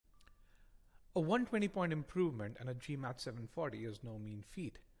A 120-point improvement and a GMAT 740 is no mean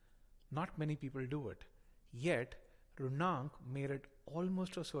feat. Not many people do it. Yet, Mrunank made it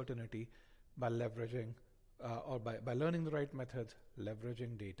almost a certainty by leveraging by learning the right methods,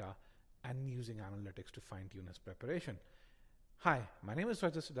 leveraging data, and using analytics to fine-tune his preparation. Hi, my name is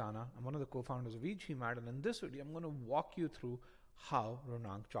Rajat Sudana. I'm one of the co-founders of e-GMAT, and in this video, I'm going to walk you through how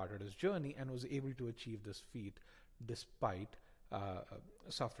Mrunank charted his journey and was able to achieve this feat despite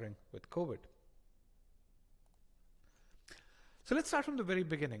suffering with COVID. So let's start from the very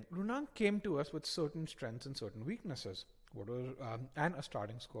beginning. Mrunank came to us with certain strengths and certain weaknesses, and a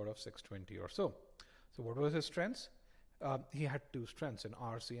starting score of 620 or so. So what were his strengths? He had two strengths in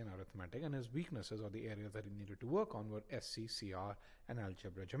RC and arithmetic, and his weaknesses, or the areas that he needed to work on, were SC, CR, and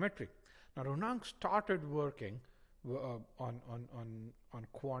algebra geometry. Now Mrunank started working on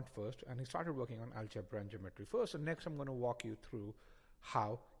quant first, and he started working on algebra and geometry first. And next I'm going to walk you through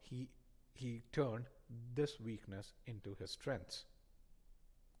how he turned this weakness into his strengths.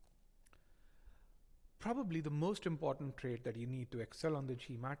 Probably the most important trait that you need to excel on the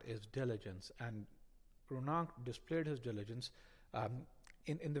GMAT is diligence, and Mrunank displayed his diligence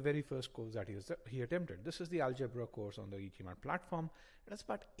in the very first course that he attempted. This is the algebra course on the e-GMAT platform. It has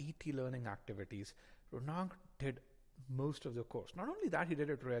about 80 learning activities. Mrunank did most of the course. Not only that, he did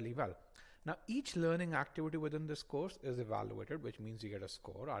it really well. Now, each learning activity within this course is evaluated, which means you get a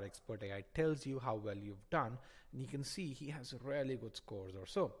score. Our expert AI tells you how well you've done, and you can see he has really good scores or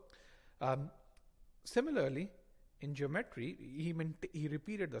so. Similarly, in geometry, he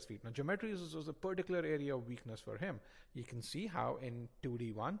repeated this feat. Now, geometry was a particular area of weakness for him. You can see how in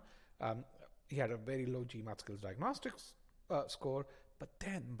 2D1, he had a very low GMAT skills diagnostics score, but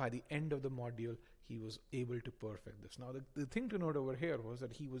then by the end of the module, he was able to perfect this. Now, the thing to note over here was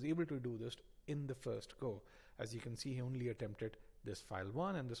that he was able to do this in the first go. As you can see, he only attempted this file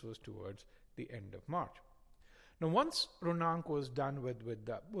 1, and this was towards the end of March. Now, once Mrunank was done with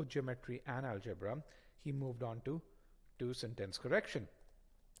both geometry and algebra, he moved on to sentence correction.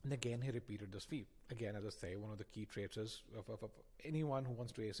 And again, he repeated this feat. Again, as I say, one of the key traits of anyone who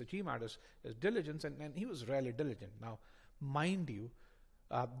wants to ace a GMAT is diligence, and he was really diligent. Now, mind you,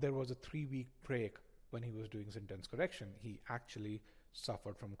 there was a 3-week break when he was doing sentence correction. He actually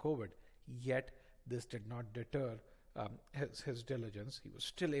suffered from COVID, yet this did not deter his diligence. He was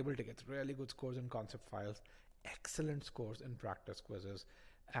still able to get really good scores in concept files, excellent scores in practice quizzes,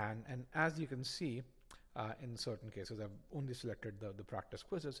 and as you can see, in certain cases, I've only selected the practice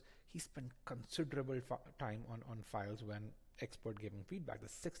quizzes. He spent considerable time on files when expert gave him feedback. The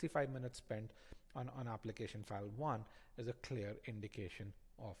 65 minutes spent on application file 1 is a clear indication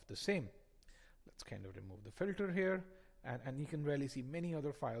of the same. Let's kind of remove the filter here, and you can really see many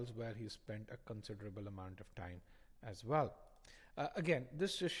other files where he spent a considerable amount of time as well. Again,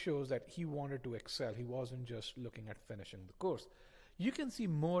 this just shows that he wanted to excel. He wasn't just looking at finishing the course. You can see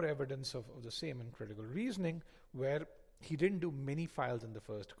more evidence of the same in critical reasoning, where he didn't do many files in the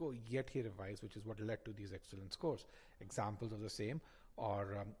first go, yet he revised, which is what led to these excellent scores. Examples of the same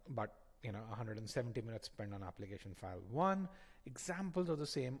are but 170 minutes spent on application file 1. Examples of the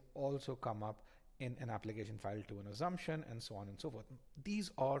same also come up in an application file 2, an assumption, and so on and so forth.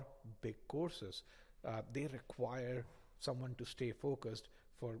 These are big courses. They require someone to stay focused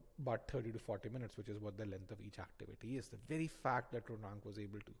for about 30 to 40 minutes, which is what the length of each activity is. The very fact that Mrunank was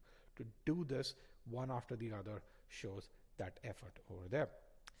able to do this one after the other shows that effort over there.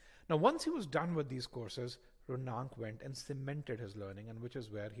 Now, once he was done with these courses, Mrunank went and cemented his learning, and which is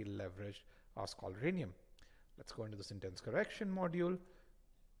where he leveraged our Scholaranium. Let's go into the sentence correction module,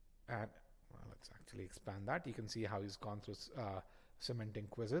 and let's actually expand that. You can see how he's gone through cementing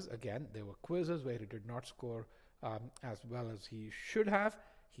quizzes. Again, there were quizzes where he did not score as well as he should have.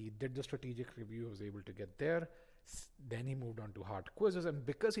 He did the strategic review, was able to get there. Then he moved on to hard quizzes, and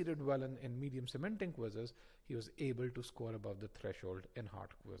because he did well in medium cementing quizzes, he was able to score above the threshold in hard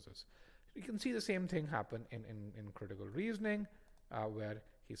quizzes. You can see the same thing happen in critical reasoning, where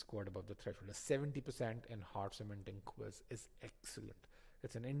he scored above the threshold. A 70% in hard cementing quiz is excellent.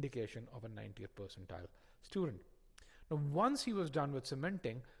 It's an indication of a 90th percentile student. Now, once he was done with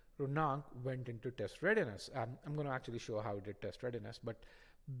cementing, Mrunank went into test readiness. I'm going to actually show how he did test readiness, but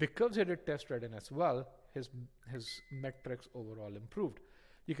because he did test readiness well, his metrics overall improved.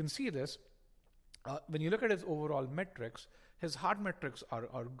 You can see this. When you look at his overall metrics, his hard metrics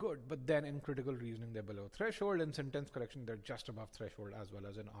are good, but then in critical reasoning, they're below threshold. In sentence correction, they're just above threshold, as well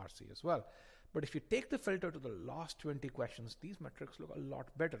as in RC as well. But if you take the filter to the last 20 questions, these metrics look a lot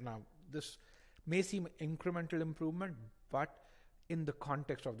better. Now, this may seem incremental improvement, but in the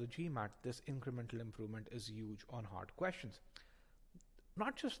context of the GMAT, this incremental improvement is huge on hard questions.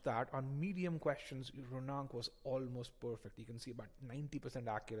 Not just that, on medium questions, Mrunank was almost perfect. You can see about 90%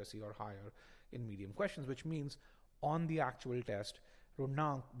 accuracy or higher in medium questions, which means on the actual test,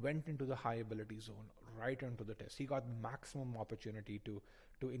 Mrunank went into the high ability zone right into the test. He got maximum opportunity to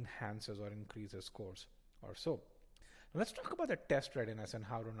enhance his or increase his scores or so. Now let's talk about the test readiness and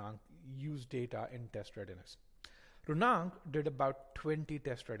how Mrunank used data in test readiness. Mrunank did about 20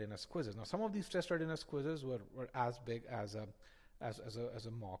 test readiness quizzes. Now some of these test readiness quizzes were as big as a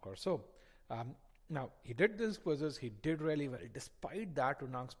mock or so. Now he did these quizzes, he did really well. Despite that,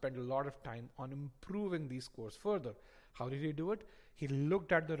 Mrunank spent a lot of time on improving these scores further. How did he do it? He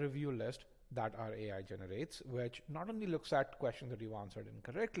looked at the review list that our AI generates, which not only looks at questions that you've answered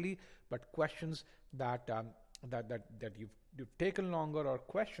incorrectly, but questions that you've taken longer, or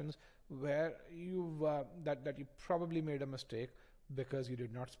questions where you've that you probably made a mistake because you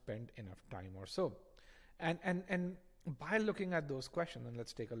did not spend enough time or so. And by looking at those questions, and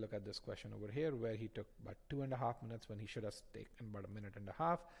let's take a look at this question over here where he took about 2.5 minutes when he should have taken about 1.5 minutes.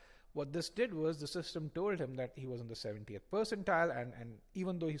 What this did was the system told him that he was in the 70th percentile, and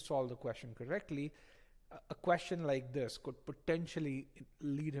even though he solved the question correctly, a question like this could potentially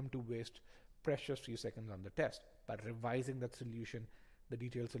lead him to waste precious few seconds on the test. By revising that solution, the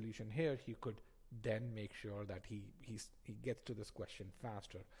detailed solution here, he could then make sure that he gets to this question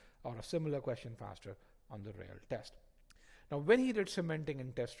faster, or a similar question faster on the real test. Now, when he did cementing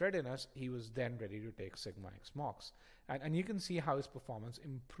in test readiness, he was then ready to take Sigma X mocks. And you can see how his performance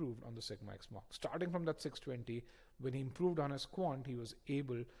improved on the Sigma X mock. Starting from that 620, when he improved on his quant, he was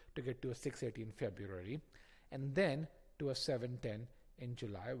able to get to a 680 in February, and then to a 710 in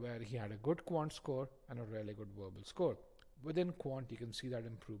July, where he had a good quant score and a really good verbal score. Within quant, you can see that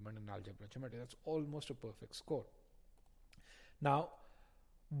improvement in algebra geometry. That's almost a perfect score. Now,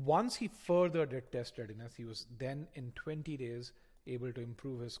 once he further did test readiness, he was then in 20 days able to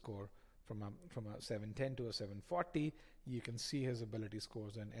improve his score from a 710 to a 740. You can see his ability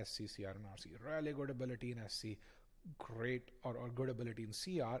scores in SC, CR, and RC. Really good ability in SC, great or good ability in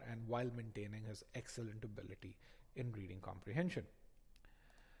CR, and while maintaining his excellent ability in reading comprehension.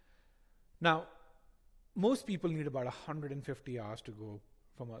 Now, most people need about 150 hours to go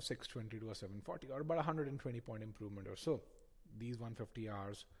from a 620 to a 740, or about 120 point improvement or so. These 150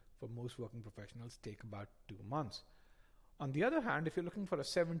 hours for most working professionals take about 2 months. On the other hand, if you're looking for a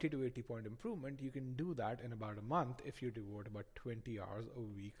 70 to 80 point improvement, you can do that in about a month if you devote about 20 hours a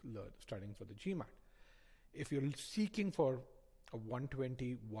week studying for the GMAT. If you're seeking for a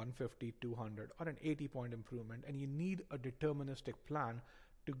 120, 150, 200, or an 80 point improvement, and you need a deterministic plan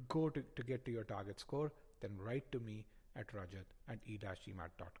to get to your target score, then write to me at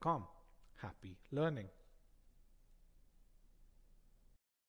rajat@e-gmat.com. Happy learning.